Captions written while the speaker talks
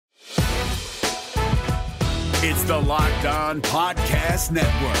It's the Locked On Podcast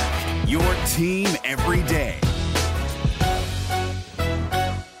Network, your team every day.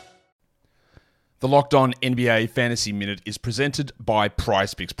 The Locked On NBA Fantasy Minute is presented by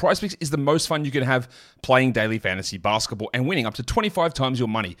PrizePicks. PrizePicks is the most fun you can have playing daily fantasy basketball and winning up to 25 times your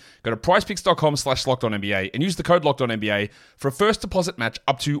money. Go to prizepicks.com/LockedOnNBA and use the code LockedOnNBA for a first deposit match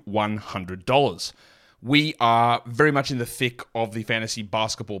up to $100. We are very much in the thick of the fantasy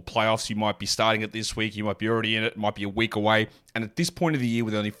basketball playoffs. You might be starting it this week. You might be already in it. It might be a week away. And at this point of the year,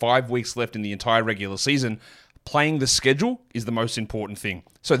 with only 5 weeks left in the entire regular season, playing the schedule is the most important thing.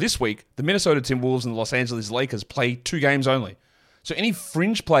 So this week, the Minnesota Timberwolves and the Los Angeles Lakers play 2 games only. So any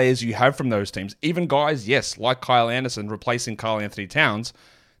fringe players you have from those teams, even guys, yes, like Kyle Anderson replacing Karl Anthony Towns,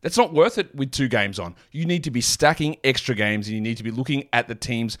 that's not worth it with 2 games on. You need to be stacking extra games, and you need to be looking at the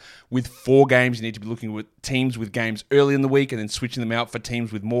teams with 4 games. You need to be looking at teams with games early in the week and then switching them out for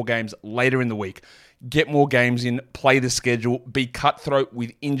teams with more games later in the week. Get more games in, play the schedule, be cutthroat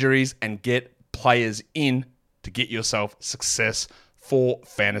with injuries, and get players in to get yourself success for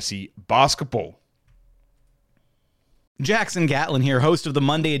fantasy basketball. Jackson Gatlin here, host of the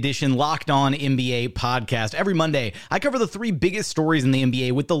Monday edition Locked On NBA podcast. Every Monday, I cover the 3 biggest stories in the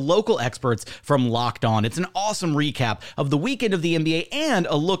NBA with the local experts from Locked On. It's an awesome recap of the weekend of the NBA and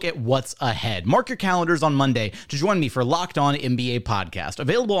a look at what's ahead. Mark your calendars on Monday to join me for Locked On NBA podcast,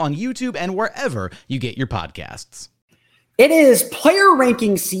 available on YouTube and wherever you get your podcasts. It is player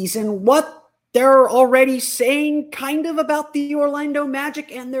ranking season. What they're already saying kind of about the Orlando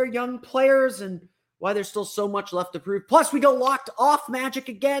Magic and their young players, and why there's still so much left to prove. Plus, we go locked off Magic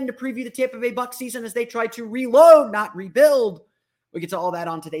again to preview the Tampa Bay Bucs season as they try to reload, not rebuild. We get to all that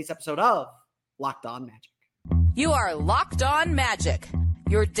on today's episode of Locked On Magic. You are Locked On Magic,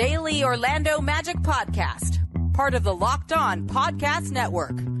 your daily Orlando Magic podcast. Part of the Locked On Podcast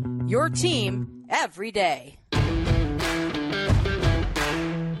Network, your team every day.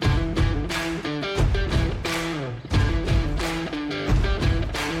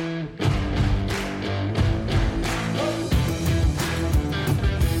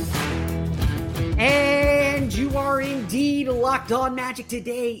 And you are indeed Locked On Magic.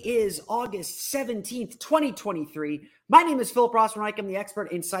 Today is August 17th, 2023. My name is Philip Rossman-Reich. I'm the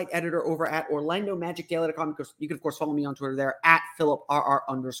expert and site editor over at OrlandoMagicDaily.com. You can, of course, follow me on Twitter there at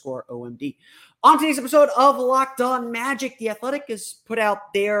PhilipRR_OMD. On today's episode of Locked On Magic, The Athletic has put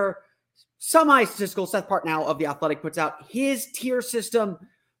out their semi-statistical, Seth Partnow of The Athletic puts out his tier system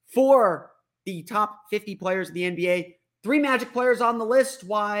for the top 50 players in the NBA. 3 Magic players on the list,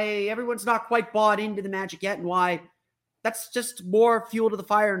 why everyone's not quite bought into the Magic yet, and why that's just more fuel to the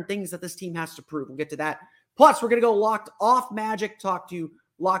fire and things that this team has to prove. We'll get to that. Plus, we're going to go locked off Magic, talk to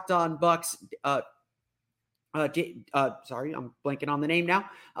Locked On Bucks. Sorry, I'm blanking on the name now.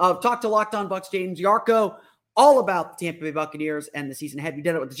 Talk to Locked On Bucks James Yarko all about the Tampa Bay Buccaneers and the season ahead. We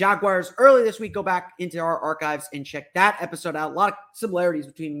did it with the Jaguars early this week. Go back into our archives and check that episode out. A lot of similarities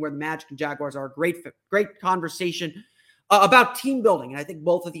between where the Magic and Jaguars are. Great conversation about team building. And I think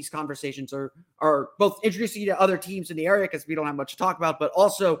both of these conversations are both introducing you to other teams in the area because we don't have much to talk about, but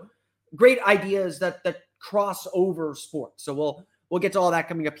also great ideas that cross over sports. So we'll get to all that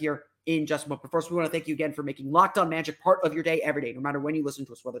coming up here in just a moment. But first, we want to thank you again for making Locked On Magic part of your day every day, no matter when you listen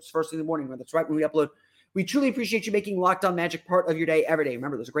to us, whether it's first thing in the morning, whether it's right when we upload. We truly appreciate you making Locked On Magic part of your day every day.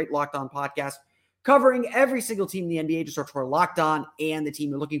 Remember, there's a great Locked On podcast covering every single team in the NBA. Just search for Locked On and the team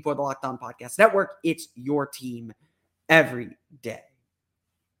you're looking for, the Locked On Podcast Network. It's your team every day.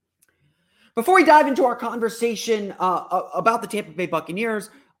 Before we dive into our conversation about the Tampa Bay Buccaneers,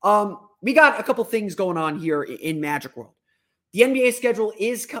 we got a couple things going on here in Magic World. The NBA schedule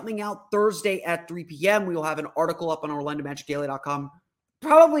is coming out Thursday at 3 p.m. We will have an article up on OrlandoMagicDaily.com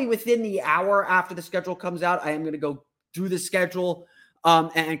probably within the hour after the schedule comes out. I am going to go through the schedule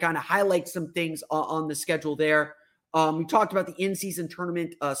and kind of highlight some things on the schedule there. We talked about the in-season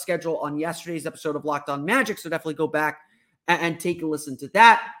tournament schedule on yesterday's episode of Locked On Magic, so definitely go back and take a listen to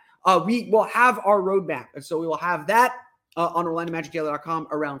that. We will have our roadmap, and so we will have that on OrlandoMagicDaily.com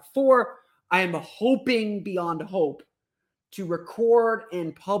around 4. I am hoping beyond hope to record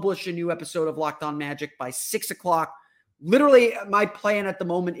and publish a new episode of Locked On Magic by 6 o'clock. Literally, my plan at the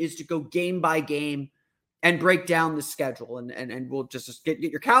moment is to go game by game and break down the schedule, and we'll just get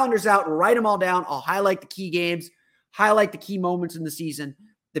your calendars out and write them all down. I'll highlight the key games, highlight the key moments in the season,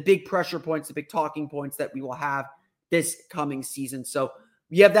 the big pressure points, the big talking points that we will have this coming season. So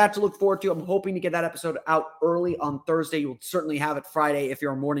you have that to look forward to. I'm hoping to get that episode out early on Thursday. You'll certainly have it Friday if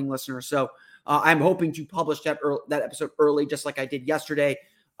you're a morning listener. So I'm hoping to publish that episode early, just like I did yesterday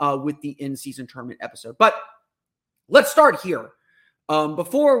with the in-season tournament episode. But let's start here.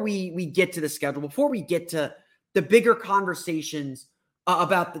 Before we get to the schedule, before we get to the bigger conversations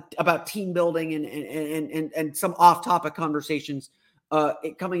about team building and some off-topic conversations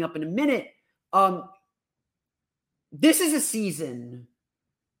coming up in a minute. This is a season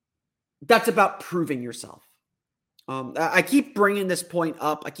that's about proving yourself. I keep bringing this point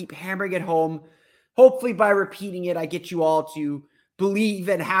up. I keep hammering it home. Hopefully by repeating it, I get you all to believe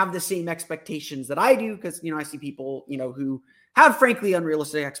and have the same expectations that I do. Because, I see people, who have frankly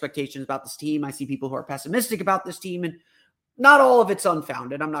unrealistic expectations about this team. I see people who are pessimistic about this team, and not all of it's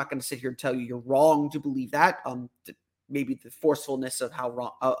unfounded. I'm not going to sit here and tell you you're wrong to believe that. Maybe the forcefulness of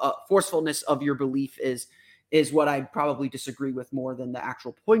forcefulness of your belief is what I probably disagree with more than the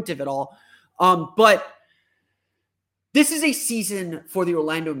actual point of it all. But this is a season for the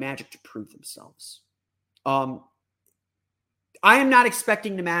Orlando Magic to prove themselves. I am not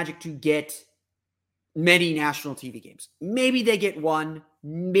expecting the Magic to get many national TV games. Maybe they get one,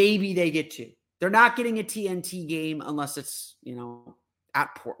 maybe they get two. They're not getting a TNT game unless it's,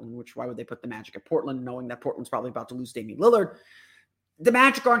 at Portland, which why would they put the Magic at Portland, knowing that Portland's probably about to lose Damian Lillard? The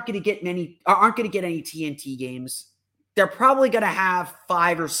Magic aren't going to get any TNT games. They're probably going to have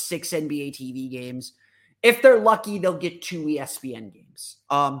 5 or 6 NBA TV games. If they're lucky, they'll get 2 ESPN games.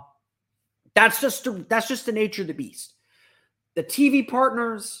 That's just the nature of the beast. The TV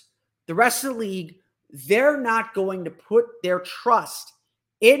partners, the rest of the league, they're not going to put their trust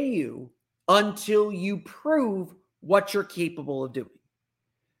in you until you prove what you're capable of doing.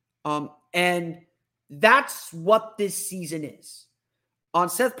 And that's what this season is. On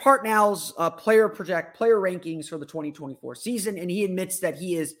Seth Partnow's player rankings for the 2024 season, and he admits that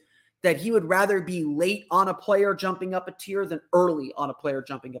he would rather be late on a player jumping up a tier than early on a player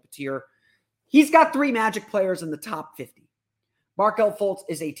jumping up a tier. He's got 3 Magic players in the top 50. Markelle Fultz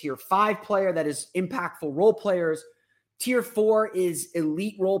is a tier 5 player that is impactful role players. Tier 4 is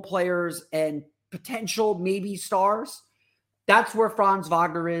elite role players and potential maybe stars. That's where Franz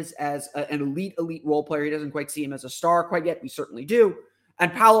Wagner is as an elite role player. He doesn't quite see him as a star quite yet. We certainly do.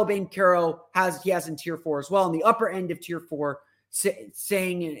 And Paolo Banchero has in tier 4 as well. In the upper end of tier 4,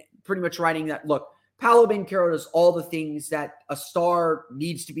 saying pretty much writing that, look, Paolo Banchero does all the things that a star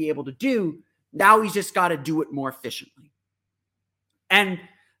needs to be able to do. Now he's just got to do it more efficiently. And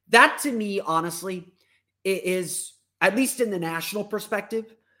that, to me, honestly, is, at least in the national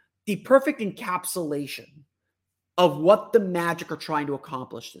perspective, the perfect encapsulation of what the Magic are trying to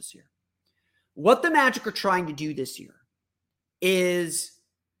accomplish this year. What the Magic are trying to do this year is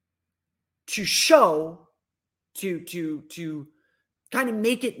to show, to kind of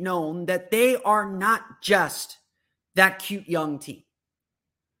make it known that they are not just that cute young team.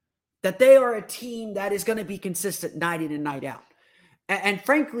 That they are a team that is going to be consistent night in and night out. And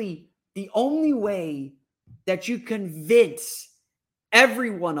frankly, the only way that you convince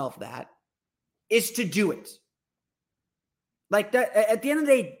everyone of that is to do it. Like that, at the end of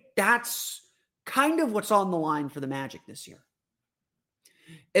the day, that's kind of what's on the line for the Magic this year.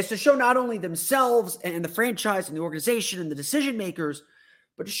 It's to show not only themselves and the franchise and the organization and the decision makers,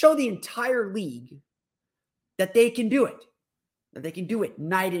 but to show the entire league that they can do it. That they can do it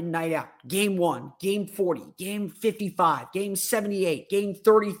night in, night out. Game 1, game 40, game 55, game 78, game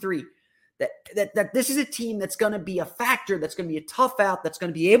 33. That this is a team that's going to be a factor, that's going to be a tough out, that's going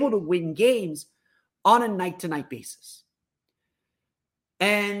to be able to win games on a night-to-night basis.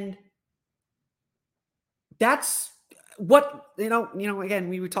 And that's what, again,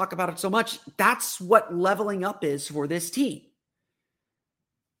 we would talk about it so much. That's what leveling up is for this team.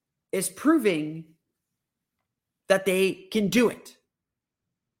 Is proving that they can do it.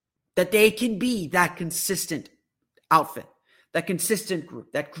 That they can be that consistent outfit, that consistent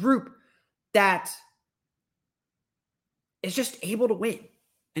group, that is just able to win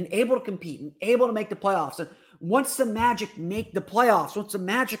and able to compete and able to make the playoffs. And once the Magic make the playoffs, once the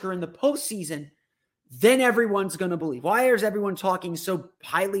Magic are in the postseason, then everyone's going to believe. Why is everyone talking so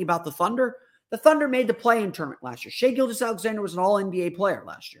highly about the Thunder? The Thunder made the play-in tournament last year. Shai Gilgeous-Alexander was an all-NBA player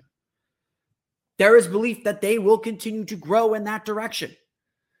last year. There is belief that they will continue to grow in that direction.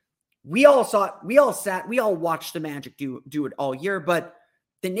 We all watched the Magic do it all year, but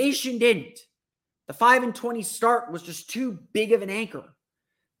the nation didn't. The 5-20 start was just too big of an anchor.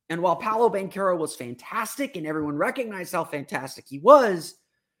 And while Paolo Banchero was fantastic and everyone recognized how fantastic he was,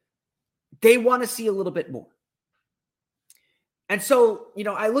 they want to see a little bit more. And so,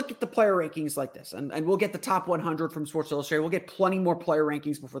 I look at the player rankings like this, and we'll get the top 100 from Sports Illustrated. We'll get plenty more player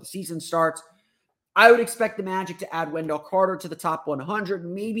rankings before the season starts. I would expect the Magic to add Wendell Carter to the top 100.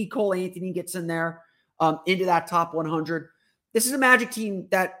 Maybe Cole Anthony gets in there into that top 100. This is a Magic team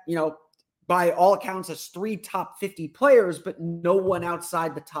that, by all accounts, has 3 top 50 players, but no one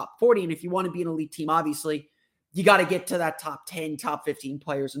outside the top 40. And if you want to be an elite team, obviously, you got to get to that top 10, top 15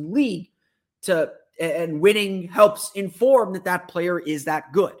 players in the league and winning helps inform that player is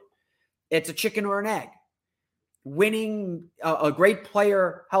that good. It's a chicken or an egg. Winning, a great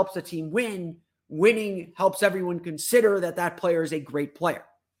player helps a team win. Winning helps everyone consider that player is a great player.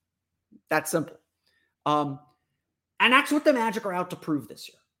 That's simple. And that's what the Magic are out to prove this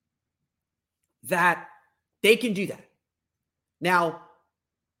year. That they can do that. Now,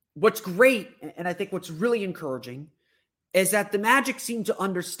 what's great, and I think what's really encouraging, is that the Magic seem to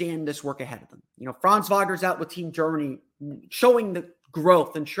understand this work ahead of them. Franz Wagner's out with Team Germany, showing the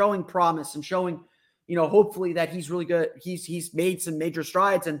growth and showing promise and showing, hopefully that he's really good. He's made some major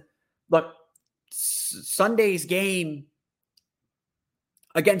strides. And look, Sunday's game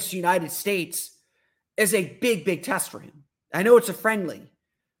against the United States is a big, big test for him. I know it's a friendly,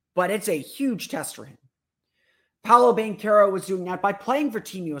 but it's a huge test for him. Paolo Banchero was doing that by playing for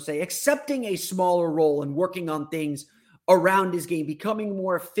Team USA, accepting a smaller role and working on things around his game, becoming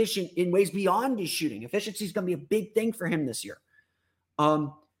more efficient in ways beyond his shooting. Efficiency is going to be a big thing for him this year.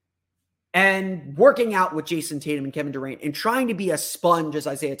 And working out with Jason Tatum and Kevin Durant and trying to be a sponge, as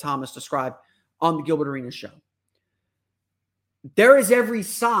Isaiah Thomas described on the Gilbert Arenas show. There is every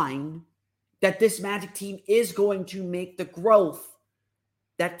sign that this Magic team is going to make the growth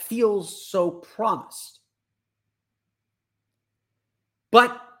that feels so promised.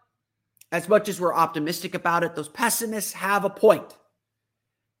 But as much as we're optimistic about it, those pessimists have a point.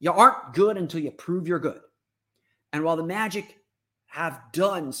 You aren't good until you prove you're good. And while the Magic have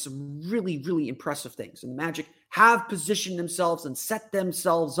done some really, really impressive things, and the Magic have positioned themselves and set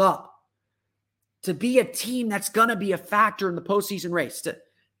themselves up to be a team that's going to be a factor in the postseason race.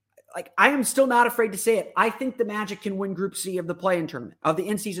 I am still not afraid to say it. I think the Magic can win Group C of the play-in tournament, of the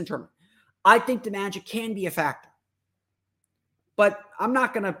in-season tournament. I think the Magic can be a factor. But I'm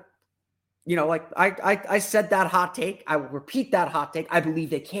not going to, I said that hot take. I will repeat that hot take. I believe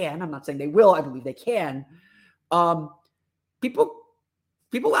they can. I'm not saying they will. I believe they can.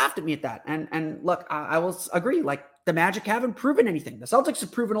 People laughed at me at that. And look, I will agree. The Magic haven't proven anything. The Celtics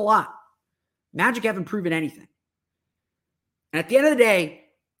have proven a lot. Magic haven't proven anything. And at the end of the day,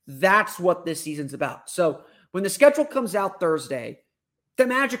 that's what this season's about. So when the schedule comes out Thursday, the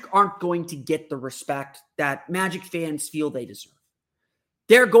Magic aren't going to get the respect that Magic fans feel they deserve.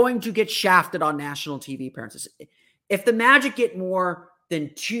 They're going to get shafted on national TV appearances. If the Magic get more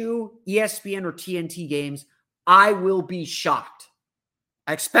than 2 ESPN or TNT games, I will be shocked.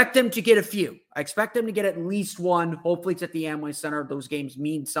 I expect them to get a few. I expect them to get at least one. Hopefully it's at the Amway Center. Those games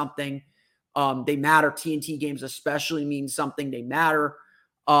mean something. They matter. TNT games especially mean something. They matter.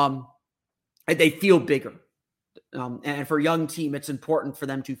 They feel bigger. And for a young team, it's important for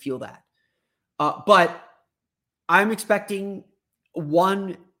them to feel that. But I'm expecting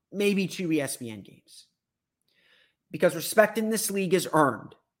 1, maybe 2 ESPN games. Because respect in this league is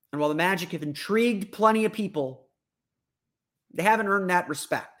earned. And while the Magic have intrigued plenty of people, they haven't earned that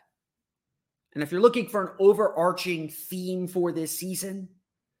respect. And if you're looking for an overarching theme for this season,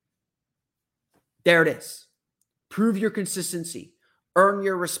 there it is. Prove your consistency. Earn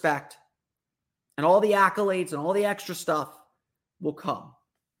your respect. And all the accolades and all the extra stuff will come.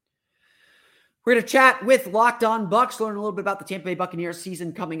 We're going to chat with Locked On Bucs, learn a little bit about the Tampa Bay Buccaneers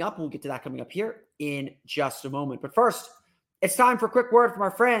season coming up. We'll get to that coming up here in just a moment. But first, it's time for a quick word from our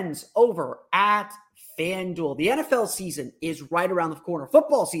friends over at FanDuel. The NFL season is right around the corner.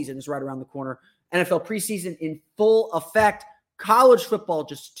 Football season is right around the corner. NFL preseason in full effect. College football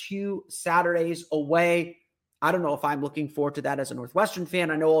just 2 Saturdays away. I don't know if I'm looking forward to that as a Northwestern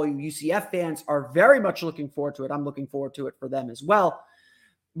fan. I know all you UCF fans are very much looking forward to it. I'm looking forward to it for them as well.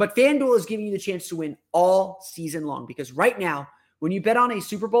 But FanDuel is giving you the chance to win all season long because right now, when you bet on a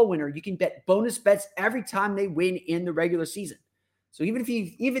Super Bowl winner, you can bet bonus bets every time they win in the regular season. So even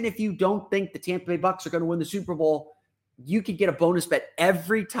if you don't think the Tampa Bay Bucs are going to win the Super Bowl, you could get a bonus bet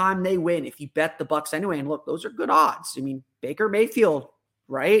every time they win if you bet the Bucs anyway. And look, those are good odds. I mean, Baker Mayfield,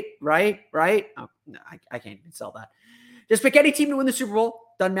 right? Oh, no, I can't even sell that. Just pick any team to win the Super Bowl.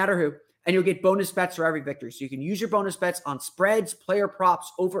 Doesn't matter who. And you'll get bonus bets for every victory. So you can use your bonus bets on spreads, player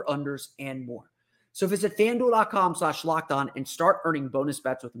props, over-unders, and more. So visit FanDuel.com/lockedon and start earning bonus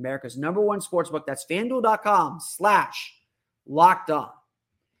bets with America's #1 sportsbook. That's FanDuel.com/lockedon.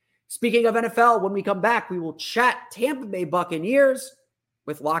 Speaking of NFL, when we come back, we will chat Tampa Bay Buccaneers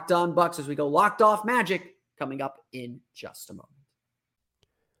with Locked On Bucs as we go Locked Off Magic coming up in just a moment.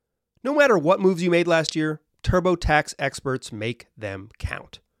 No matter what moves you made last year, TurboTax experts make them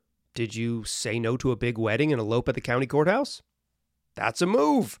count. Did you say no to a big wedding and elope at the county courthouse? That's a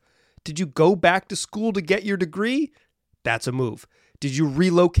move. Did you go back to school to get your degree? That's a move. Did you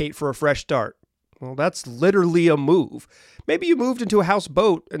relocate for a fresh start? Well, that's literally a move. Maybe you moved into a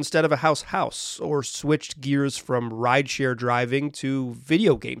houseboat instead of a house, or switched gears from rideshare driving to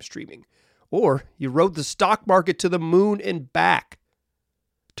video game streaming. Or you rode the stock market to the moon and back.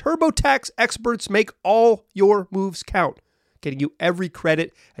 TurboTax experts make all your moves count, getting you every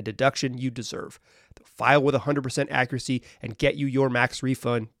credit and deduction you deserve. They'll file with 100% accuracy and get you your max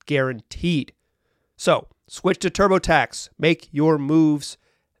refund guaranteed. So, switch to TurboTax. Make your moves.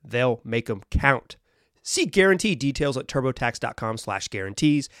 They'll make them count. See guarantee details at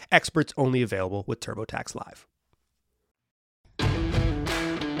turbotax.com/guarantees. Experts only available with TurboTax Live.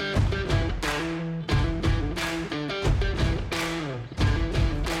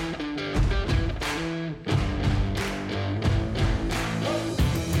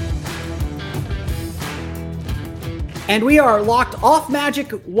 And we are locked off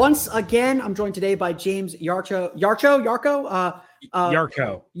Magic once again. I'm joined today by James Yarcho. Yarcho.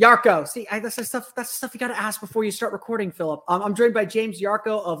 See, that's the stuff you got to ask before you start recording, Philip. I'm joined by James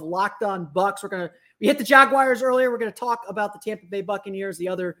Yarcho of Locked On Bucs. We hit the Jaguars earlier. We're going to talk about the Tampa Bay Buccaneers, the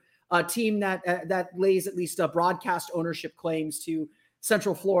other team that lays at least broadcast ownership claims to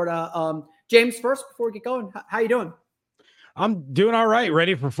Central Florida. James, first, before we get going, how you doing? I'm doing all right,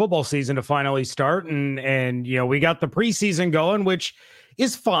 ready for football season to finally start. And we got the preseason going, which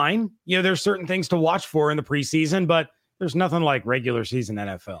is fine. There's certain things to watch for in the preseason, but there's nothing like regular season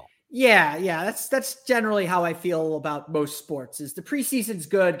NFL. Yeah. That's generally how I feel about most sports. Is the preseason's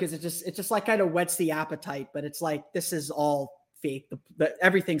good because it just like kind of whets the appetite, but it's like, this is all fake.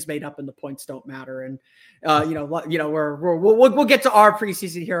 Everything's made up and the points don't matter. And we'll get to our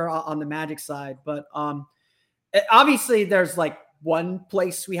preseason here on the Magic side, but obviously there's like one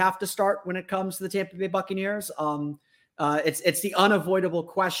place we have to start when it comes to the Tampa Bay Buccaneers. It's the unavoidable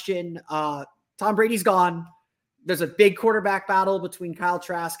question. Tom Brady's gone. There's a big quarterback battle between Kyle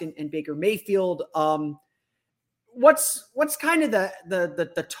Trask and Baker Mayfield. What's kind of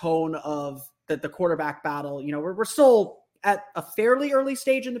the tone of the quarterback battle? We're still at a fairly early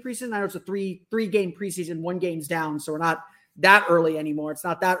stage in the preseason. I know it's a three game preseason, 1 game's down, so we're not that early anymore. It's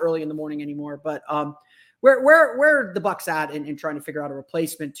not that early in the morning anymore. But where are the Bucs at in trying to figure out a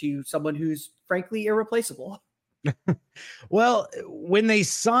replacement to someone who's frankly irreplaceable? Well, when they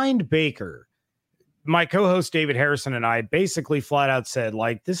signed Baker, my co-host David Harrison and I basically flat out said,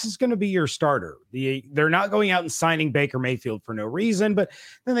 like, this is going to be your starter. They're not going out and signing Baker Mayfield for no reason, but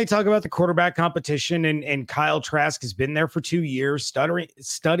then they talk about the quarterback competition, and Kyle Trask has been there for 2 years,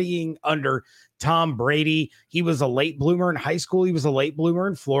 studying under Tom Brady. He was a late bloomer in high school. He was a late bloomer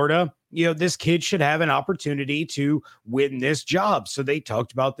in Florida. This kid should have an opportunity to win this job. So they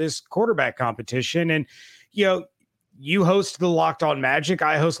talked about this quarterback competition, and, you host the Locked On Magic.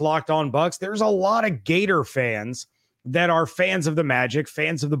 I host Locked On Bucks. There's a lot of Gator fans that are fans of the Magic,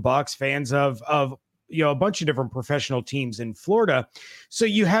 fans of the Bucks, fans of a bunch of different professional teams in Florida. So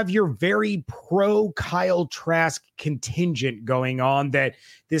you have your very pro Kyle Trask contingent going on, that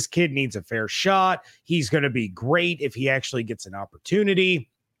this kid needs a fair shot. He's going to be great if he actually gets an opportunity.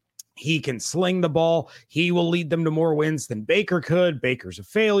 He can sling the ball. He will lead them to more wins than Baker could. Baker's a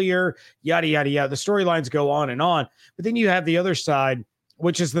failure, yada, yada, yada. The storylines go on and on. But then you have the other side,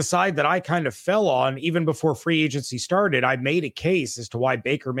 which is the side that I kind of fell on even before free agency started. I made a case as to why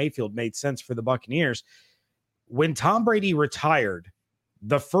Baker Mayfield made sense for the Buccaneers. When Tom Brady retired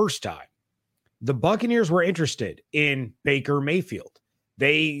the first time, the Buccaneers were interested in Baker Mayfield.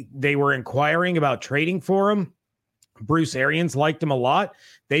 They were inquiring about trading for him. Bruce Arians liked him a lot.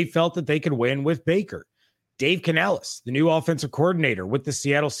 They felt that they could win with Baker. Dave Canales, the new offensive coordinator with the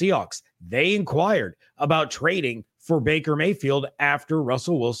Seattle Seahawks, they inquired about trading for Baker Mayfield after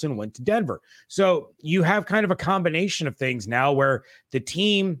Russell Wilson went to Denver. So you have kind of a combination of things now where the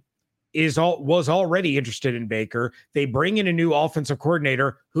team was already interested in Baker. They bring in a new offensive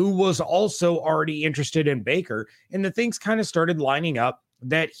coordinator who was also already interested in Baker, and the things kind of started lining up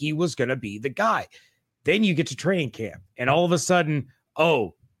that he was going to be the guy. Then you get to training camp, and all of a sudden,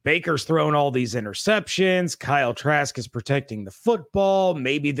 Baker's throwing all these interceptions. Kyle Trask is protecting the football.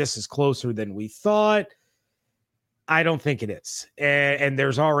 Maybe this is closer than we thought. I don't think it is. And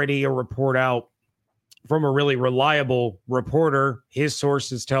there's already a report out from a really reliable reporter. His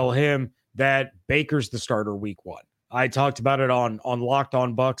sources tell him that Baker's the starter week 1. I talked about it on Locked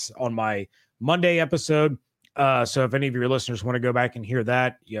On Bucks on my Monday episode. So if any of your listeners want to go back and hear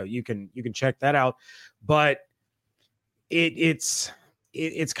that, you can check that out. But it's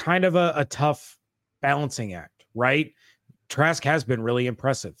kind of a tough balancing act, right? Trask has been really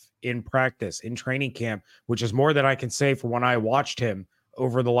impressive in practice, in training camp, which is more than I can say for when I watched him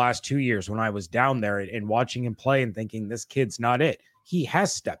over the last 2 years, when I was down there and watching him play and thinking, this kid's not it. he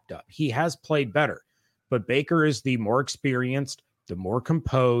has stepped up. He has played better. But Baker is the more experienced, the more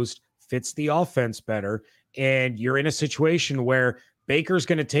composed, fits the offense better. And you're in a situation where Baker's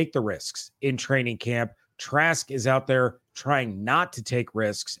going to take the risks in training camp. Trask is out there trying not to take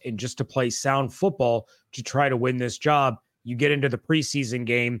risks and just to play sound football to try to win this job. You get into the preseason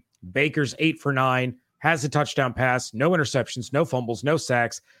game, Baker's 8 for 9, has a touchdown pass, no interceptions, no fumbles, no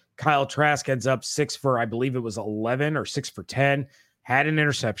sacks. Kyle Trask ends up 6 for, I believe it was 11 or 6 for 10, had an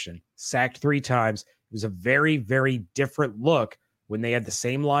interception, sacked 3 times. It was a very, very different look when they had the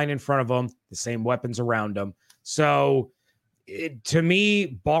same line in front of them, the same weapons around them. So to me,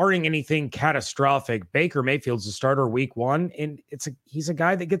 barring anything catastrophic, Baker Mayfield's the starter week 1, and he's a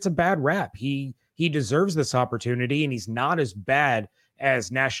guy that gets a bad rap. He deserves this opportunity, and he's not as bad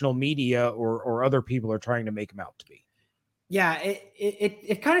as national media or other people are trying to make him out to be. Yeah,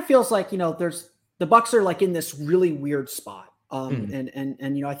 it kind of feels like, there's the Bucs are like in this really weird spot. And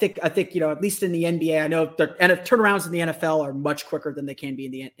I think at least in the NBA, I know the turnarounds in the NFL are much quicker than they can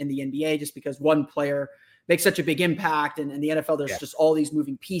be in the NBA, just because one player makes such a big impact, and in the NFL there's just all these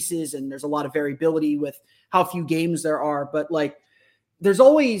moving pieces, and there's a lot of variability with how few games there are. But like, there's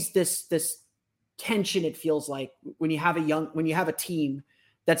always this tension. It feels like when you have a team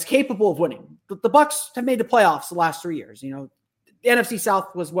that's capable of winning. The Bucs have made the playoffs the last 3 years. The NFC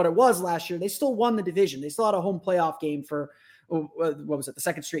South was what it was last year. They still won the division. They still had a home playoff game for what was it? The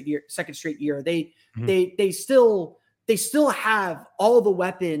second straight year. They still have all the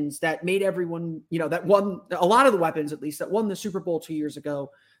weapons that made everyone, that won a lot of the weapons, at least, that won the Super Bowl 2 years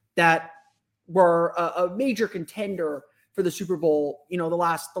ago, that were a major contender for the Super Bowl, the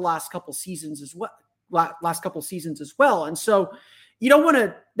last couple seasons as well. And so you don't want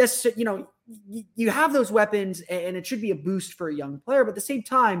to necessarily, you have those weapons, and it should be a boost for a young player, but at the same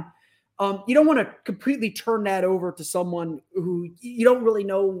time, you don't want to completely turn that over to someone who you don't really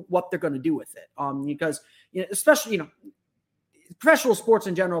know what they're going to do with it. Because especially, professional sports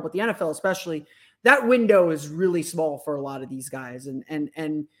in general, but the NFL especially, that window is really small for a lot of these guys. And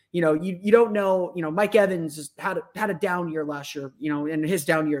you don't know, Mike Evans just had a down year last year, and his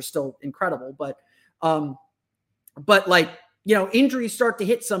down year is still incredible, but like, injuries start to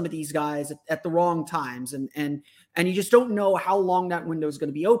hit some of these guys at the wrong times, and you just don't know how long that window is going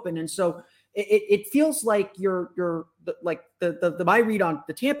to be open. And so it feels like my read on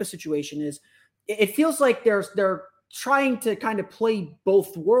the Tampa situation is it feels like they're trying to kind of play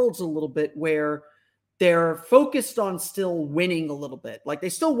both worlds a little bit, where they're focused on still winning a little bit. Like, they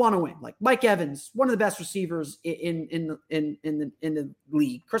still want to win. Like Mike Evans, one of the best receivers in the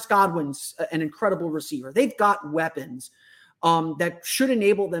league. Chris Godwin's an incredible receiver. They've got weapons that should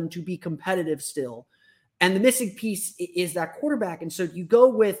enable them to be competitive still. And the missing piece is that quarterback. And so you go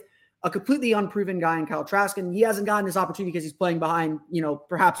with a completely unproven guy in Kyle Trask, and he hasn't gotten his opportunity because he's playing behind,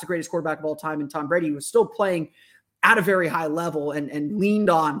 perhaps the greatest quarterback of all time in Tom Brady, who was still playing at a very high level and leaned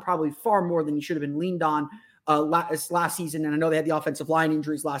on probably far more than he should have been leaned on last season. And I know they had the offensive line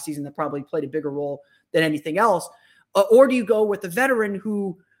injuries last season that probably played a bigger role than anything else. Or do you go with a veteran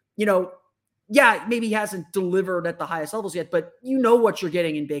who, maybe he hasn't delivered at the highest levels yet, but what you're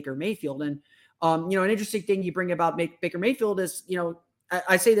getting in Baker Mayfield. And, an interesting thing you bring about Baker Mayfield is,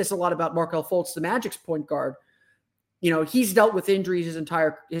 I say this a lot about Markelle Fultz, the Magic's point guard. He's dealt with injuries his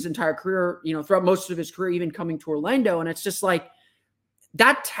entire career, throughout most of his career, even coming to Orlando. And it's just like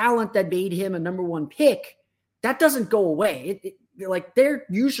that talent that made him a number 1 pick, that doesn't go away. Like, they're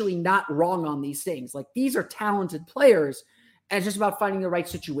usually not wrong on these things. Like, these are talented players, and it's just about finding the right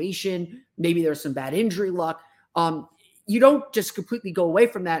situation. Maybe there's some bad injury luck. You don't just completely go away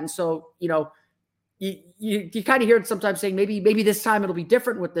from that. And so, you kind of hear it sometimes saying maybe this time it'll be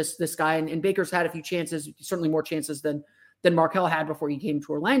different with this guy. And Baker's had a few chances, certainly more chances than Markelle had before he came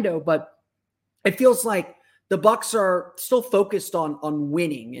to Orlando. But it feels like the Bucs are still focused on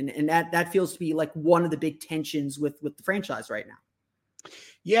winning, and that feels to be like one of the big tensions with the franchise right now.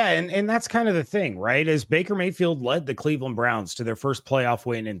 Yeah, and that's kind of the thing, right? As Baker Mayfield led the Cleveland Browns to their first playoff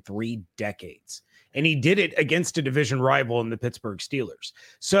win in 3 decades. And he did it against a division rival in the Pittsburgh Steelers.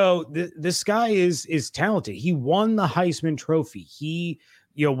 So this guy is talented. He won the Heisman Trophy. He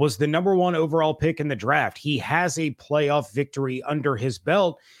was the number 1 overall pick in the draft. He has a playoff victory under his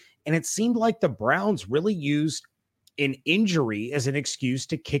belt. And it seemed like the Browns really used an injury as an excuse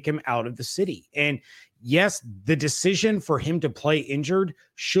to kick him out of the city. And yes, the decision for him to play injured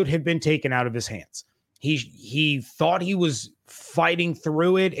should have been taken out of his hands. He thought he was fighting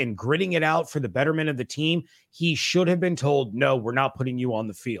through it and gritting it out for the betterment of the team. He should have been told, no, we're not putting you on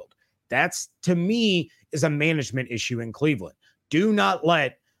the field. That's, to me, is a management issue in Cleveland. Do not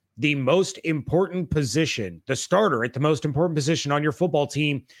let the most important position, the starter at the most important position on your football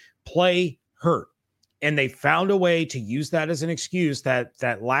team, play hurt. And they found a way to use that as an excuse,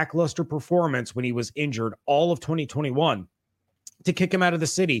 that lackluster performance when he was injured all of 2021, to kick him out of the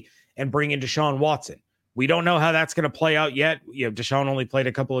city and bring in Deshaun Watson. We don't know how that's going to play out yet. Deshaun only played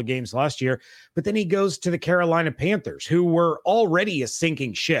a couple of games last year, but then he goes to the Carolina Panthers, who were already a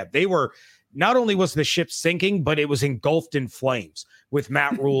sinking ship. They were, not only was the ship sinking, but it was engulfed in flames with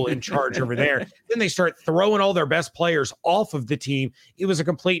Matt Rule in charge over there. Then they start throwing all their best players off of the team. It was a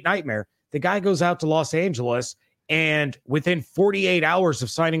complete nightmare. The guy goes out to Los Angeles and within 48 hours of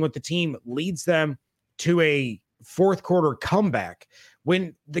signing with the team leads them to a fourth quarter comeback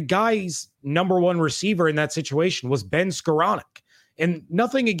when the guy's number one receiver in that situation was Ben Skoranek. And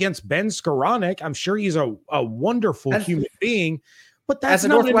nothing against Ben Skoranek. I'm sure he's a wonderful human being, but that's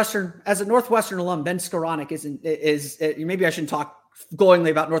as a Northwestern alum, Ben Skoranek is maybe I shouldn't talk glowingly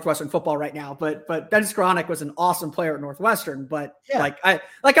about Northwestern football right now, but Ben Skoranek was an awesome player at Northwestern. But like I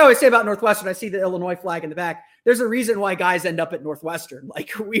always say about Northwestern, I see the Illinois flag in the back. There's a reason why guys end up at Northwestern.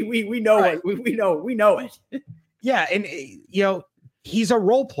 Like we know it. We know it. Yeah, and he's a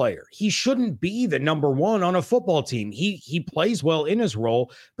role player. He shouldn't be the number one on a football team. He plays well in his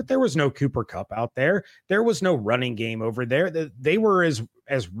role, but there was no Cooper Kupp out there. There was no running game over there. They were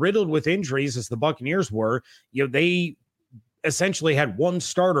as riddled with injuries as the Buccaneers were. They essentially had one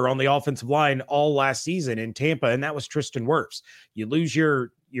starter on the offensive line all last season in Tampa, and that was Tristan Wirfs. You lose your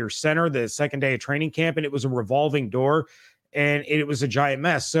center the second day of training camp, and it was a revolving door, and it was a giant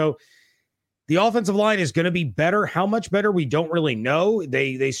mess. So the offensive line is going to be better. How much better, we don't really know.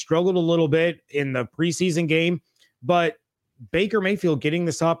 They struggled a little bit in the preseason game, but Baker Mayfield getting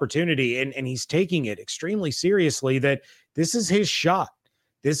this opportunity, and he's taking it extremely seriously, that this is his shot.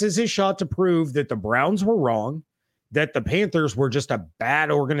 This is his shot to prove that the Browns were wrong, that the Panthers were just a bad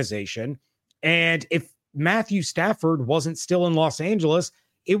organization. And if Matthew Stafford wasn't still in Los Angeles,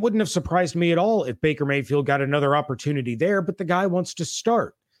 it wouldn't have surprised me at all if Baker Mayfield got another opportunity there, but the guy wants to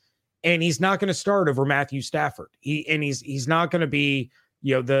start. And he's not going to start over Matthew Stafford. He's not going to be,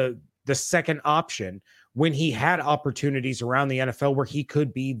 the second option when he had opportunities around the NFL where he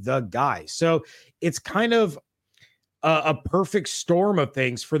could be the guy. So it's kind of a perfect storm of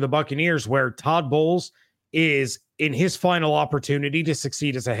things for the Buccaneers, where Todd Bowles is in his final opportunity to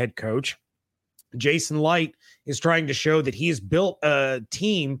succeed as a head coach. Jason Light is trying to show that he has built a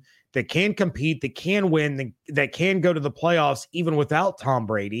team that can compete, that can win, that can go to the playoffs even without Tom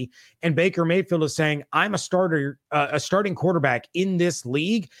Brady. And Baker Mayfield is saying, I'm a starting quarterback in this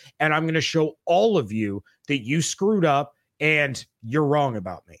league, and I'm going to show all of you that you screwed up and you're wrong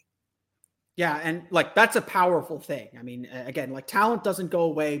about me. Yeah, and that's a powerful thing. I mean, again, talent doesn't go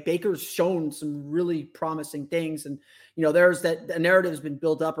away. Baker's shown some really promising things, and there's that narrative has been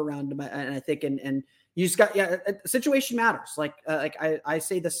built up around him, and I think, and you just got situation matters. I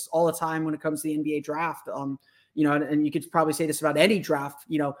say this all the time when it comes to the NBA draft. And you could probably say this about any draft.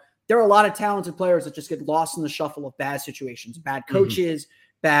 There are a lot of talented players that just get lost in the shuffle of bad situations, bad coaches,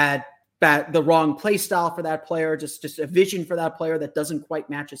 bad the wrong play style for that player, just a vision for that player that doesn't quite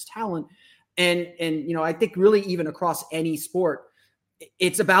match his talent. And I think really even across any sport,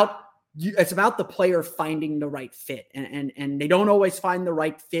 it's about the player finding the right fit, and they don't always find the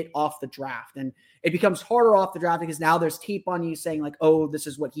right fit off the draft, and it becomes harder off the draft because now there's tape on you saying oh, this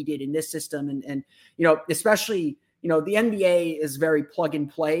is what he did in this system, and especially the NBA is very plug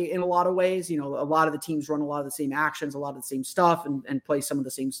and play in a lot of ways. A lot of the teams run a lot of the same actions, a lot of the same stuff, and play some of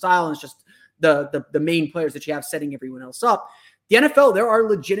the same style, and it's just the main players that you have setting everyone else up. The NFL, there are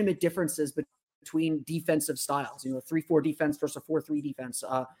legitimate differences between defensive styles, 3-4 defense versus a 4-3 defense,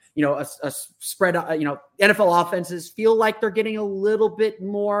 a spread, NFL offenses feel like they're getting a little bit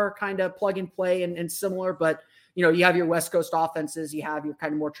more kind of plug and play and similar, but you have your West Coast offenses, you have your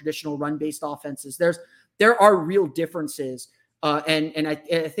kind of more traditional run-based offenses. There are real differences. And I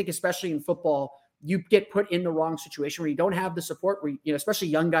think especially in football, you get put in the wrong situation where you don't have the support, where especially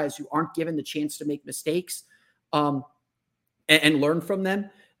young guys who aren't given the chance to make mistakes, and learn from them.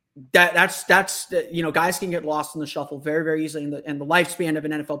 That's guys can get lost in the shuffle very, very easily. And the lifespan of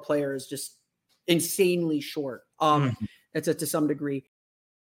an NFL player is just insanely short. It's to some degree.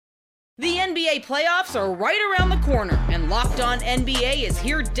 The NBA playoffs are right around the corner, and Locked On NBA is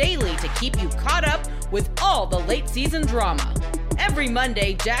here daily to keep you caught up with all the late season drama. Every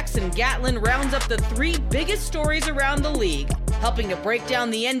Monday, Jackson Gatlin rounds up the 3 biggest stories around the league, helping to break down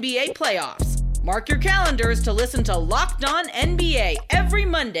the NBA playoffs. Mark your calendars to listen to Locked On NBA every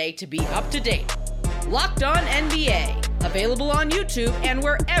Monday to be up to date. Locked On NBA, available on YouTube and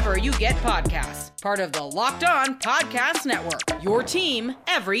wherever you get podcasts. Part of the Locked On Podcast Network, your team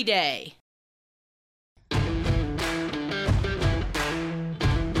every day.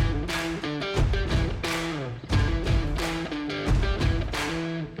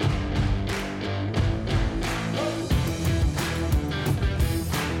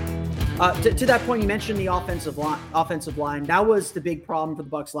 To that point, you mentioned the offensive line. That was the big problem for the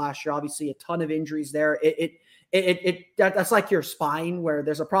Bucs last year. Obviously, a ton of injuries there. That's like your spine, where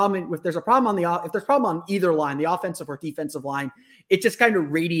there's a problem. If there's a problem on either line, the offensive or defensive line, it just kind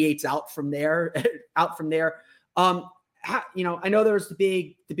of radiates out from there. I know there's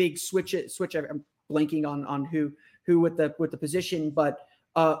the big switch. I'm blanking on who with the position, but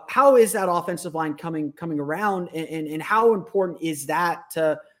how is that offensive line coming around, and how important is that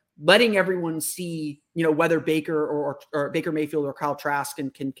to letting everyone see, whether Baker or Baker Mayfield or Kyle Trask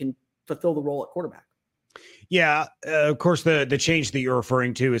can fulfill the role at quarterback? Yeah, of course, the change that you're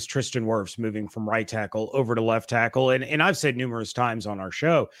referring to is Tristan Wirfs moving from right tackle over to left tackle. And I've said numerous times on our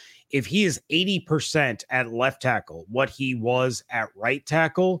show, if he is 80% at left tackle, what he was at right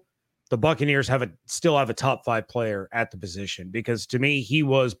tackle, the Buccaneers still have a top 5 player at the position, because to me, he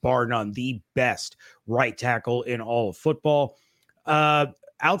was bar none the best right tackle in all of football.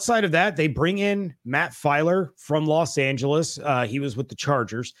 Outside of that, they bring in Matt Filer from Los Angeles. He was with the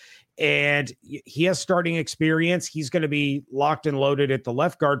Chargers, and he has starting experience. He's going to be locked and loaded at the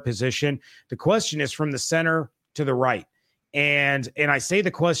left guard position. The question is from the center to the right. And I say the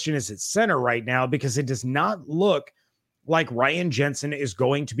question is at center right now because it does not look like Ryan Jensen is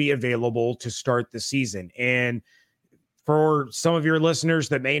going to be available to start the season. And for some of your listeners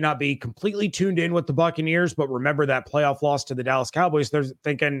that may not be completely tuned in with the Buccaneers, but remember that playoff loss to the Dallas Cowboys, they're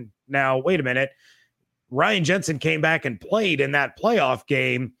thinking, now, wait a minute. Ryan Jensen came back and played in that playoff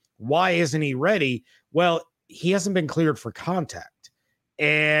game. Why isn't he ready? Well, he hasn't been cleared for contact.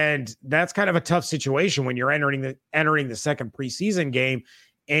 And that's kind of a tough situation when you're entering the second preseason game.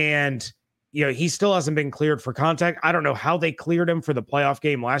 And he still hasn't been cleared for contact. I don't know how they cleared him for the playoff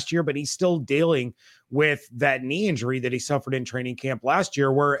game last year, but he's still dealing with that knee injury that he suffered in training camp last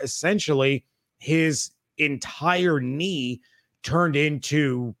year, where essentially his entire knee turned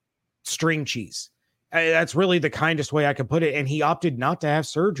into string cheese. That's really the kindest way I could put it. And he opted not to have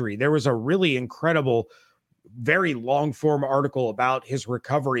surgery. There was a really incredible, very long form article about his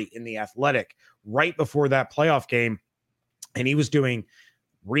recovery in The Athletic right before that playoff game. And he was doing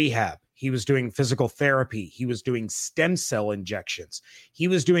rehab. He was doing physical therapy. He was doing stem cell injections. He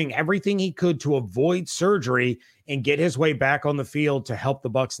was doing everything he could to avoid surgery and get his way back on the field to help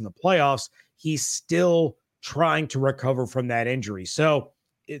the Bucs in the playoffs. He's still trying to recover from that injury. So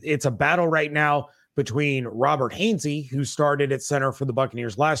it's a battle right now between Robert Hainsey, who started at center for the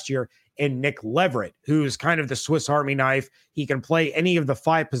Buccaneers last year, and Nick Leverett, who's kind of the Swiss Army knife. He can play any of the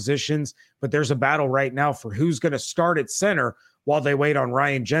 5 positions, but there's a battle right now for who's going to start at center while they wait on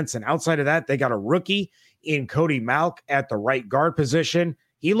Ryan Jensen. Outside of that, they got a rookie in Cody Malk at the right guard position.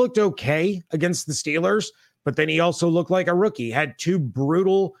 He looked okay against the Steelers, but then he also looked like a rookie. Had 2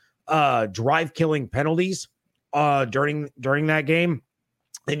 brutal drive-killing penalties during that game.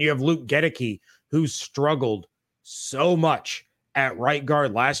 And you have Luke Gedeke, who struggled so much at right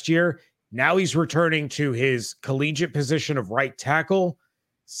guard last year. Now he's returning to his collegiate position of right tackle.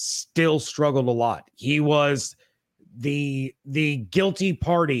 Still struggled a lot. He was the guilty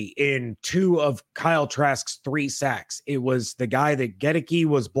party in 2 of Kyle Trask's 3 sacks. It was the guy that Gedeke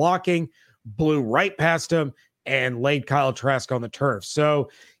was blocking, blew right past him, and laid Kyle Trask on the turf. So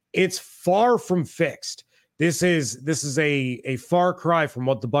it's far from fixed. This is a far cry from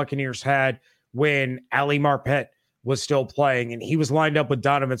what the Buccaneers had when Ali Marpet was still playing, and he was lined up with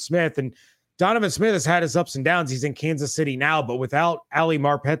Donovan Smith. And Donovan Smith has had his ups and downs. He's in Kansas City now, but without Ali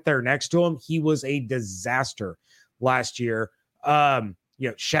Marpet there next to him, he was a disaster last year.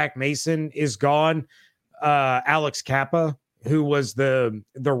 Shaq Mason is gone. Alex Kappa, who was the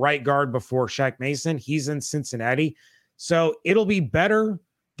right guard before Shaq Mason, he's in Cincinnati. So it'll be better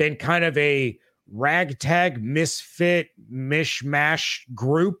than kind of a ragtag misfit mishmash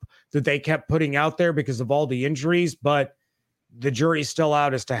group that they kept putting out there because of all the injuries, but the jury's still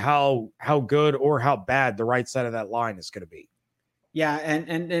out as to how good or how bad the right side of that line is going to be. Yeah,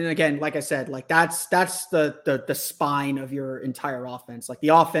 and again, like I said, like that's the spine of your entire offense. Like the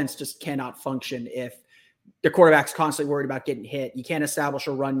offense just cannot function if the quarterback's constantly worried about getting hit. You can't establish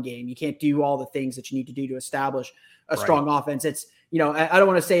a run game. You can't do all the things that you need to do to establish a strong offense. It's, I don't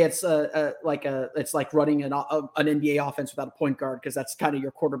want to say it's like running an NBA offense without a point guard, because that's kind of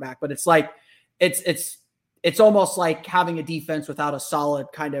your quarterback. But it's like it's it's almost like having a defense without a solid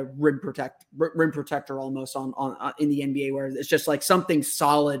kind of rim protector almost on in the NBA, where it's just like something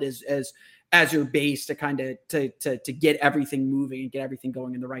solid as your base to kind of to get everything moving and get everything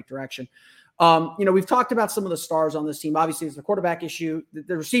going in the right direction. We've talked about some of the stars on this team. Obviously, it's the quarterback issue.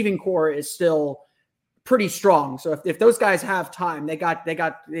 The receiving core is still pretty strong. So if those guys have time, they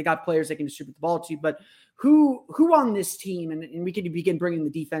got players they can distribute the ball to. But who on this team, and we can begin bringing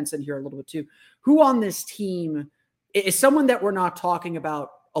the defense in here a little bit too, who on this team is someone that we're not talking about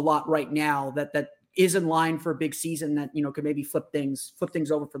a lot right now that is in line for a big season that, could maybe flip things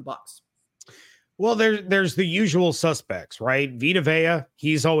over for the Bucs? Well, there's the usual suspects, right? Vita Vea,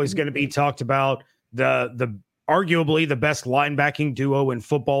 he's always going to be talked about. The arguably the best linebacking duo in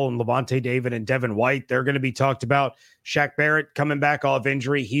football, and Levante David and Devin White, they're going to be talked about. Shaq Barrett coming back off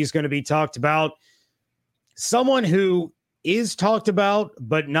injury, he's going to be talked about. Someone who is talked about,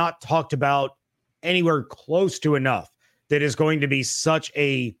 but not talked about anywhere close to enough, that is going to be such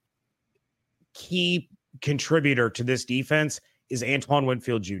a key contributor to this defense, is Antoine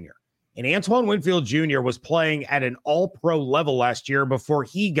Winfield Jr. And Antoine Winfield Jr. was playing at an all-pro level last year before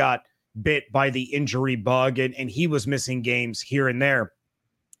he got bit by the injury bug, and he was missing games here and there.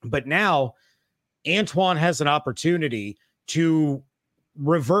 But now Antoine has an opportunity to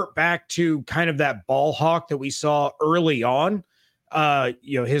revert back to kind of that ball hawk that we saw early on,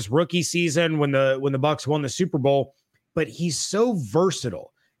 his rookie season when the Bucs won the Super Bowl. But he's so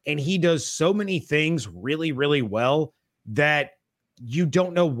versatile and he does so many things really, really well that you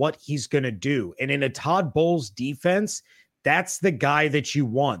don't know what he's going to do. And in a Todd Bowles defense, that's the guy that you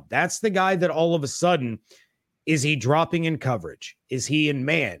want. That's the guy that all of a sudden, is he dropping in coverage? Is he in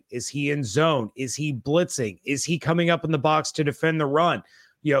man? Is he in zone? Is he blitzing? Is he coming up in the box to defend the run?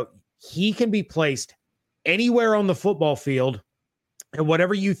 He can be placed anywhere on the football field, and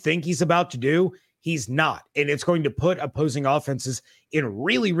whatever you think he's about to do, he's not. And it's going to put opposing offenses in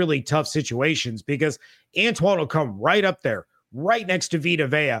really, really tough situations, because Antoine will come right up there, right next to Vita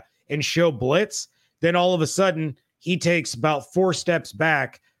Vea, and show blitz. Then all of a sudden, he takes about 4 steps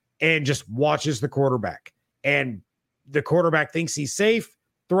back and just watches the quarterback. And the quarterback thinks he's safe,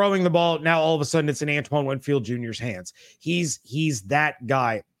 throwing the ball. Now, all of a sudden, it's in Antoine Winfield Jr.'s hands. He's that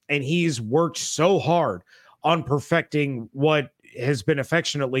guy. And he's worked so hard on perfecting what has been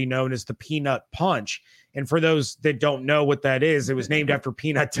affectionately known as the peanut punch. And for those that don't know what that is, it was named after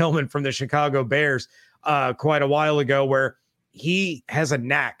Peanut Tillman from the Chicago Bears quite a while ago, where he has a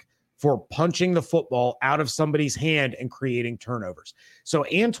knack for punching the football out of somebody's hand and creating turnovers. So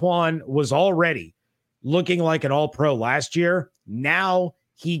Antoine was already looking like an all-pro last year. Now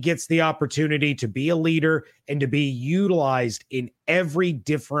he gets the opportunity to be a leader and to be utilized in every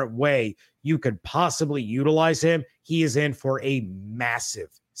different way you could possibly utilize him. He is in for a massive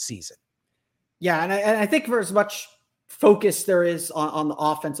season. Yeah, and I think for as much focus there is on the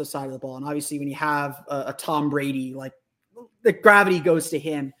offensive side of the ball, and obviously when you have a Tom Brady, like the gravity goes to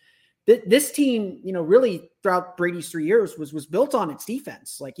him. This team, really throughout Brady's 3 years was built on its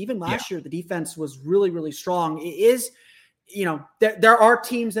defense. Like even last year, the defense was really, really strong. It is, there are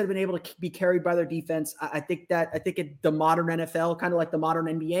teams that have been able to be carried by their defense. I think in the modern NFL, kind of like the modern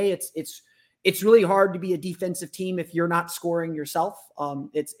NBA, it's really hard to be a defensive team if you're not scoring yourself.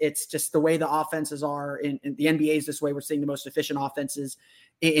 It's just the way the offenses are in the NBA is this way. We're seeing the most efficient offenses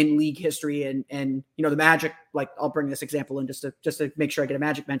in league history, and the Magic. Like I'll bring this example in just to make sure I get a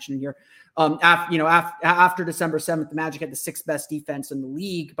Magic mention in here. After December 7th, the Magic had the 6th best defense in the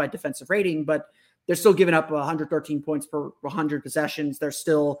league by defensive rating, but they're still giving up 113 points per 100 possessions. They're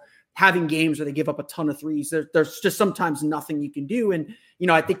still having games where they give up a ton of threes. There's just sometimes nothing you can do. And,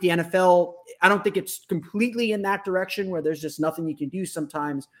 I think the NFL, I don't think it's completely in that direction where there's just nothing you can do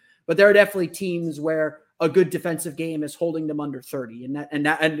sometimes, but there are definitely teams where a good defensive game is holding them under 30. And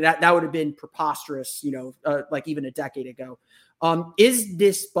that would have been preposterous, like even a decade ago. Is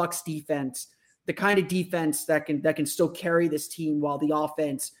this Bucs defense the kind of defense that can still carry this team while the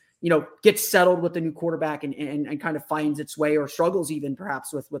offense, gets settled with the new quarterback and kind of finds its way, or struggles even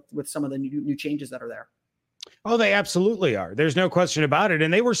perhaps with some of the new changes that are there? Oh, they absolutely are. There's no question about it.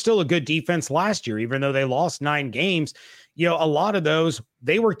 And they were still a good defense last year, even though they lost 9 games. A lot of those,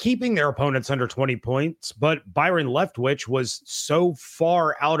 they were keeping their opponents under 20 points, but Byron Leftwich was so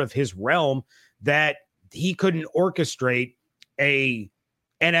far out of his realm that he couldn't orchestrate a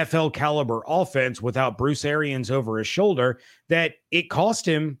NFL caliber offense without Bruce Arians over his shoulder, that it cost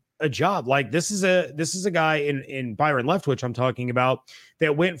him a job. Like this is a guy in Byron Leftwich I'm talking about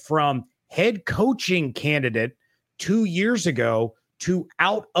that went from head coaching candidate 2 years ago to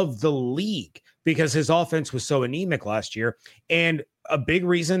out of the league because his offense was so anemic last year. And a big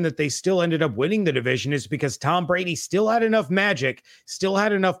reason that they still ended up winning the division is because Tom Brady still had enough magic, still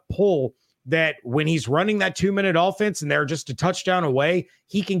had enough pull that when he's running that 2-minute offense and they're just a touchdown away,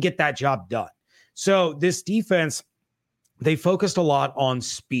 he can get that job done. So this defense, they focused a lot on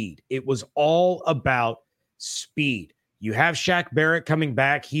speed. It was all about speed. You have Shaq Barrett coming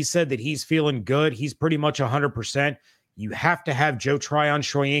back. He said that he's feeling good. He's pretty much 100%. You have to have Joe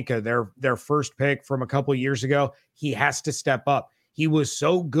Tryon-Shoyinka, their first pick from a couple of years ago. He has to step up. He was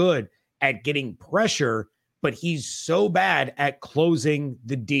so good at getting pressure, but he's so bad at closing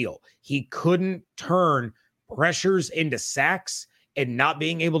the deal. He couldn't turn pressures into sacks, and not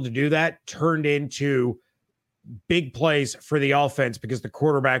being able to do that turned into big plays for the offense because the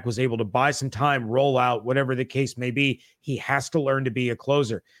quarterback was able to buy some time, roll out, whatever the case may be. He has to learn to be a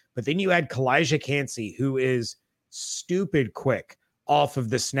closer. But then you add Kalijah Kancey, who is stupid quick off of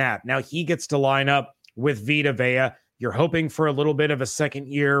the snap. Now he gets to line up with Vita Vea. You're hoping for a little bit of a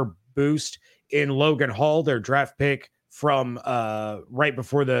second-year boost in Logan Hall, their draft pick from right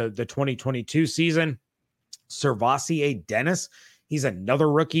before the 2022 season. Servassier Dennis, he's another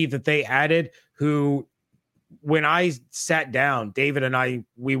rookie that they added who, when I sat down, David and I,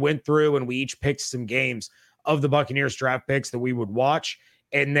 we went through and we each picked some games of the Buccaneers draft picks that we would watch,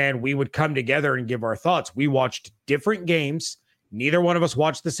 and then we would come together and give our thoughts. We watched different games. Neither one of us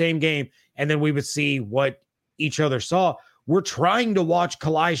watched the same game, and then we would see what each other saw. We're trying to watch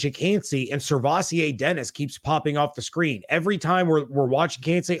Kalijah Kancey, and Servassier Dennis keeps popping off the screen. Every time we're watching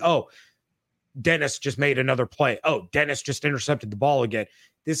Kancey, oh, Dennis just made another play. Oh, Dennis just intercepted the ball again.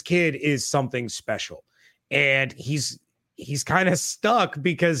 This kid is something special. And he's kind of stuck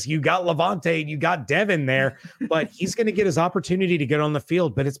because you got Levante and you got Devin there, but he's going to get his opportunity to get on the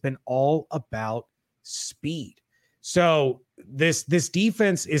field, but it's been all about speed. So this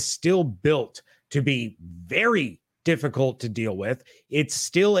defense is still built to be very difficult to deal with. It's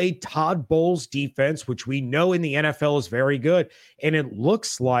still a Todd Bowles defense, which we know in the NFL is very good. And it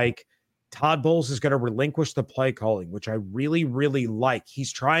looks like Todd Bowles is going to relinquish the play calling, which I really, really like.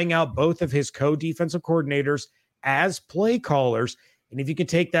 He's trying out both of his co-defensive coordinators as play callers. And if you can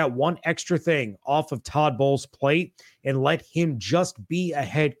take that one extra thing off of Todd Bowles' plate and let him just be a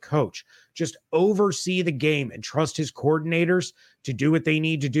head coach, just oversee the game and trust his coordinators to do what they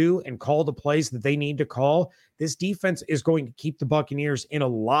need to do and call the plays that they need to call, this defense is going to keep the Buccaneers in a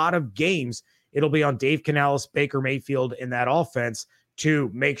lot of games. It'll be on Dave Canales, Baker Mayfield in that offense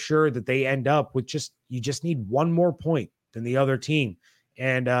to make sure that they end up with you just need one more point than the other team.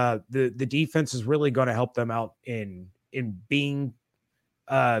 And the defense is really going to help them out in being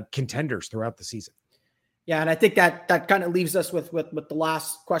contenders throughout the season. Yeah, and I think that kind of leaves us with the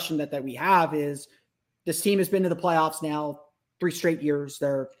last question that we have is, this team has been to the playoffs now 3 straight years.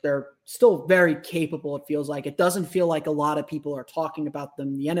 They're still very capable, it feels like. It doesn't feel like a lot of people are talking about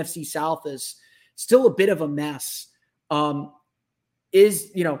them. The NFC South is still a bit of a mess.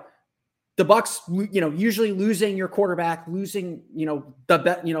 Is, the Bucs, usually losing your quarterback, losing,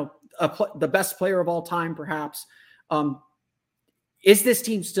 the best player of all time, perhaps. Is this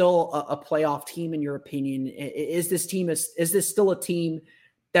team still a playoff team in your opinion? Is this still a team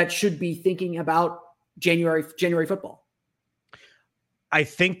that should be thinking about January football? I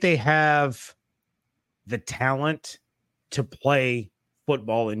think they have the talent to play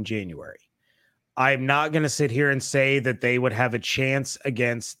football in January. I'm not going to sit here and say that they would have a chance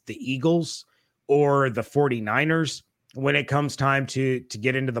against the Eagles or the 49ers when it comes time to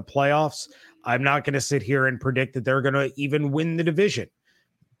get into the playoffs. I'm not going to sit here and predict that they're going to even win the division.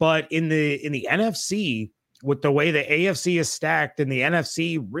 But in the NFC, with the way the AFC is stacked and the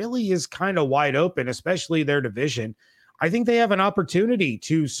NFC really is kind of wide open, especially their division, I think they have an opportunity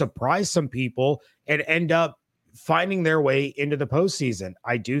to surprise some people and end up finding their way into the postseason.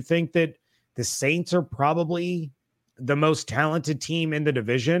 I do think that the Saints are probably the most talented team in the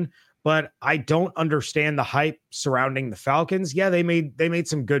division, but I don't understand the hype surrounding the Falcons. Yeah, they made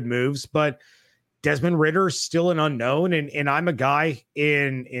some good moves, but Desmond Ridder is still an unknown. And I'm a guy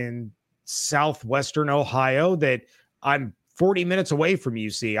in southwestern Ohio that I'm 40 minutes away from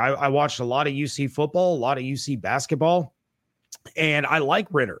UC. I watched a lot of UC football, a lot of UC basketball, and I like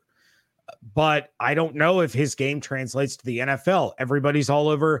Ridder. But I don't know if his game translates to the NFL. Everybody's all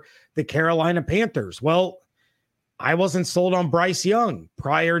over the Carolina Panthers. Well, I wasn't sold on Bryce Young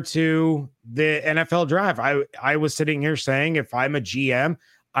prior to the NFL draft. I was sitting here saying, if I'm a GM,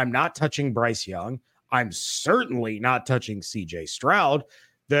 I'm not touching Bryce Young. I'm certainly not touching CJ Stroud.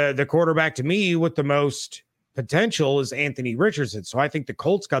 The quarterback to me with the most potential is Anthony Richardson. So I think the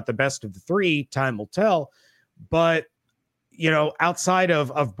Colts got the best of the three. Time will tell. But outside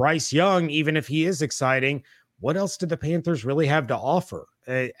of Bryce Young, even if he is exciting, what else do the Panthers really have to offer?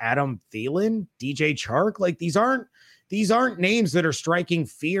 Adam Thielen, DJ Chark, like these aren't names that are striking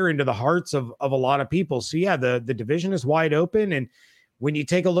fear into the hearts of a lot of people. So yeah, the division is wide open. And when you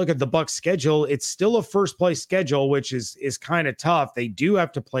take a look at the Bucs schedule, it's still a first place schedule, which is kind of tough. They do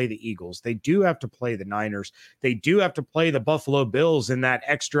have to play the Eagles. They do have to play the Niners. They do have to play the Buffalo Bills in that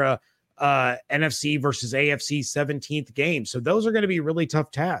extra NFC versus AFC 17th game. So those are going to be really tough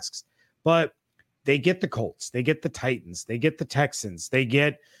tasks, but they get the Colts, they get the Titans, they get the Texans, they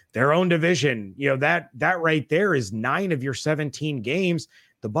get their own division. You know, that right there is 9 of your 17 games.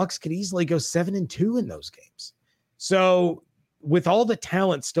 The Bucs could easily go 7-2 in those games. So with all the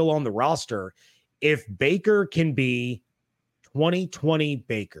talent still on the roster, if Baker can be 2020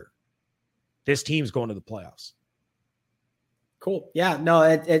 Baker, this team's going to the playoffs. Cool. Yeah, no,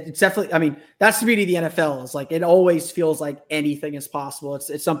 it's definitely, I mean, that's the beauty of the NFL is like, it always feels like anything is possible.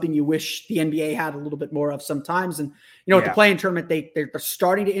 It's something you wish the NBA had a little bit more of sometimes. And, with the play-in tournament, they're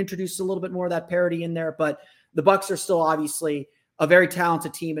starting to introduce a little bit more of that parity in there, but the Bucs are still obviously a very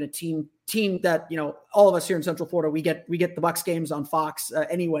talented team and a team that, all of us here in Central Florida, we get the Bucs games on Fox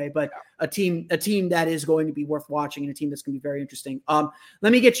anyway, but a team that is going to be worth watching and a team that's going to be very interesting.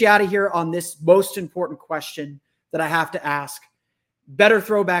 Let me get you out of here on this most important question that I have to ask. Better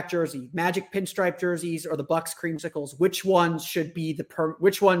throwback jersey, Magic pinstripe jerseys or the Bucs creamsicles? Which ones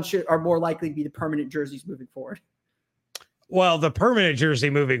are more likely to be the permanent jerseys moving forward? Well, the permanent jersey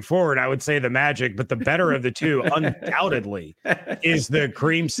moving forward, I would say the Magic, but the better of the two undoubtedly is the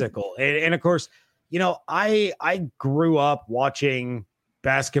creamsicle. And of course, I grew up watching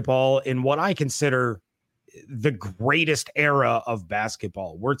basketball in what I consider the greatest era of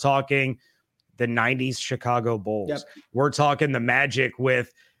basketball. We're talking the 90s Chicago Bulls. Yep. We're talking the Magic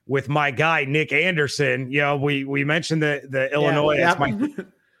with my guy, Nick Anderson. We mentioned the Illinois. Yeah.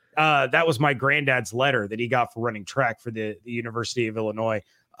 That was my granddad's letter that he got for running track for the University of Illinois.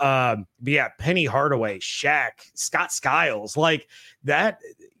 But yeah, Penny Hardaway, Shaq, Scott Skiles, like that,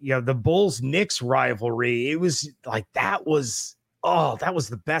 the Bulls Knicks rivalry. It was like, that was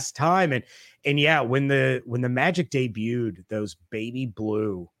the best time. And yeah, when the Magic debuted those baby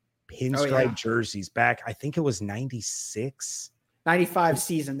blue pinstripe jerseys back, I think it was 95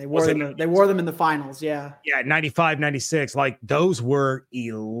 season. They wore them in the finals. Yeah. 95, 96. Like those were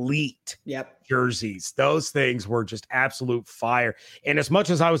elite jerseys. Those things were just absolute fire. And as much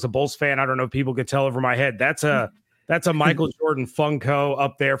as I was a Bulls fan, I don't know if people could tell over my head, that's a Michael Jordan Funko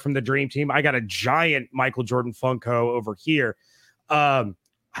up there from the Dream Team. I got a giant Michael Jordan Funko over here. I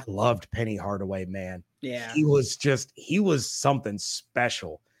loved Penny Hardaway, man. Yeah. He was something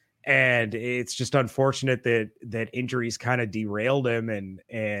special. And it's just unfortunate that injuries kind of derailed him. And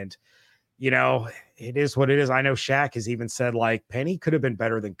it is what it is. I know Shaq has even said like Penny could have been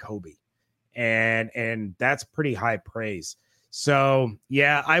better than Kobe. And that's pretty high praise. So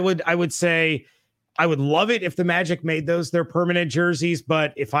yeah, I would say I would love it if the Magic made those their permanent jerseys,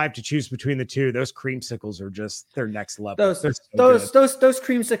 but if I have to choose between the two, those creamsicles are just their next level. Those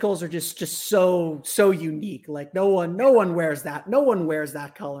creamsicles are just so unique. Like no one wears that. No one wears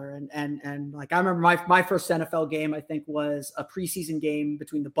that color. And like I remember my first NFL game, I think, was a preseason game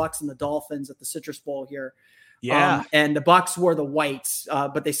between the Bucs and the Dolphins at the Citrus Bowl here. Yeah. And the Bucs wore the whites,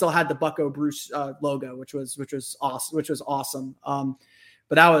 but they still had the Bucko Bruce logo, which was awesome.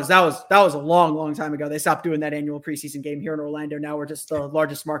 But that was a long time ago. They stopped doing that annual preseason game here in Orlando. Now we're just the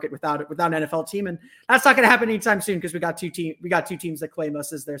largest market without an NFL team, and that's not going to happen anytime soon because we got two teams that claim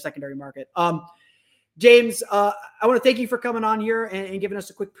us as their secondary market. James, I want to thank you for coming on here and giving us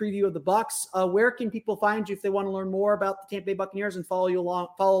a quick preview of the Bucs. Where can people find you if they want to learn more about the Tampa Bay Buccaneers and follow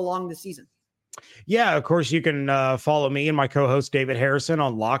along this season? Yeah, of course, you can follow me and my co-host David Harrison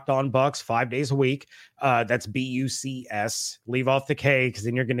on Locked On Bucs 5 days a week. That's BUCS. Leave off the K because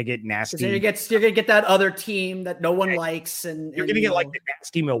then you're going to get nasty. Then you're going to get that other team that no one likes, and you're going to get like the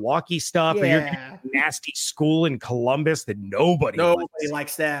nasty Milwaukee stuff, or you're going to get nasty school in Columbus that nobody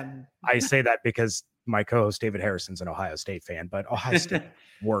likes them. I say that because my co-host David Harrison's an Ohio State fan, but Ohio State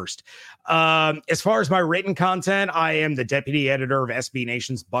worst. As far as my written content, I am the deputy editor of SB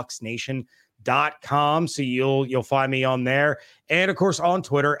Nation's BucsNation.com. So you'll find me on there. And of course on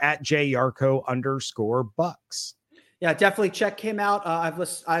Twitter at @JYarko_Bucs. Yeah, definitely check him out. I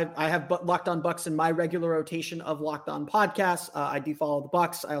have Locked On Bucs in my regular rotation of Locked On podcasts. I do follow the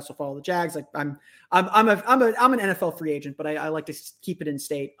Bucs. I also follow the Jags. I'm an NFL free agent, but I like to keep it in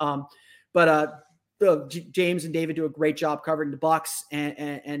state. James and David do a great job covering the Bucs,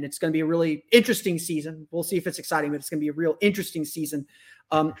 and it's going to be a really interesting season. We'll see if it's exciting, but it's going to be a real interesting season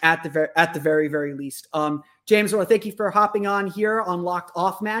at the very, very least. James, I want to thank you for hopping on here on Locked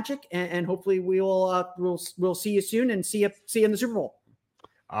Off Magic, and hopefully we'll see you soon and see you in the Super Bowl.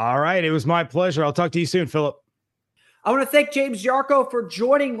 All right. It was my pleasure. I'll talk to you soon, Philip. I want to thank James Yarko for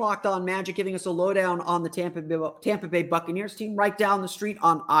joining Locked On Magic, giving us a lowdown on the Tampa Bay Buccaneers team right down the street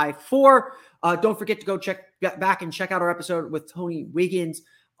on I-4. Don't forget to go get back and check out our episode with Tony Wiggins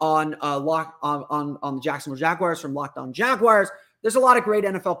on the Jacksonville Jaguars from Locked On Jaguars. There's a lot of great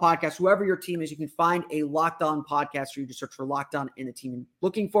NFL podcasts. Whoever your team is, you can find a Locked On podcast for you to search for Locked On in the team you're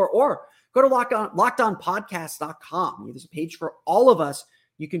looking for, or go to lockedonpodcast.com. There's a page for all of us.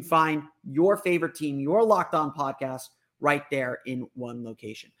 You can find your favorite team, your Locked On podcast right there in one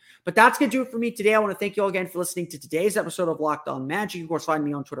location. But that's going to do it for me today. I want to thank you all again for listening to today's episode of Locked On Magic. You can, of course, find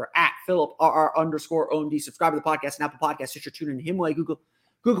me on Twitter at PhilipRR_OMD. Subscribe to the podcast and Apple Podcasts, Stitcher, TuneIn, Himalaya, Google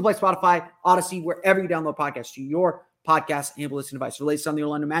Play, Spotify, Odyssey, wherever you download podcasts to your podcast and listening device. Related on the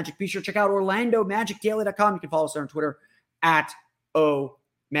Orlando Magic, be sure to check out OrlandoMagicDaily.com. You can follow us there on Twitter at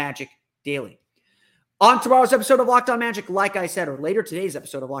OMagicDaily. On tomorrow's episode of Locked On Magic, like I said, or later today's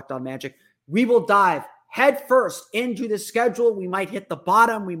episode of Locked On Magic, we will dive head first into the schedule. We might hit the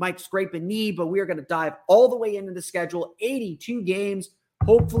bottom, we might scrape a knee, but we are going to dive all the way into the schedule. 82 games,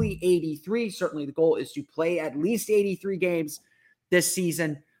 hopefully 83. Certainly the goal is to play at least 83 games this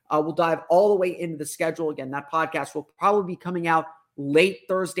season. We'll dive all the way into the schedule. Again, that podcast will probably be coming out late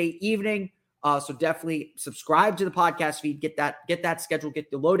Thursday evening. So definitely subscribe to the podcast feed, get that schedule,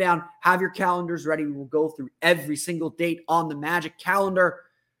 get the lowdown, have your calendars ready. We will go through every single date on the Magic calendar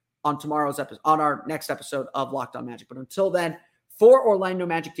on tomorrow's episode, on our next episode of Locked On Magic. But until then, for Orlando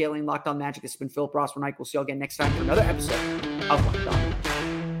Magic Daily and Locked On Magic, this has been Philip Rossman-Reich. We'll see you all again next time for another episode of Locked On Magic.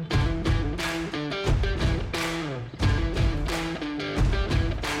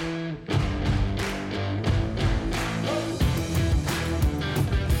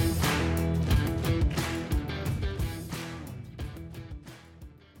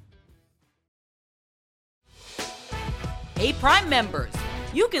 Hey, Prime members,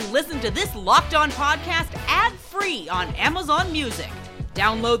 you can listen to this Locked On podcast ad-free on Amazon Music.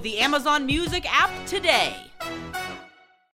 Download the Amazon Music app today.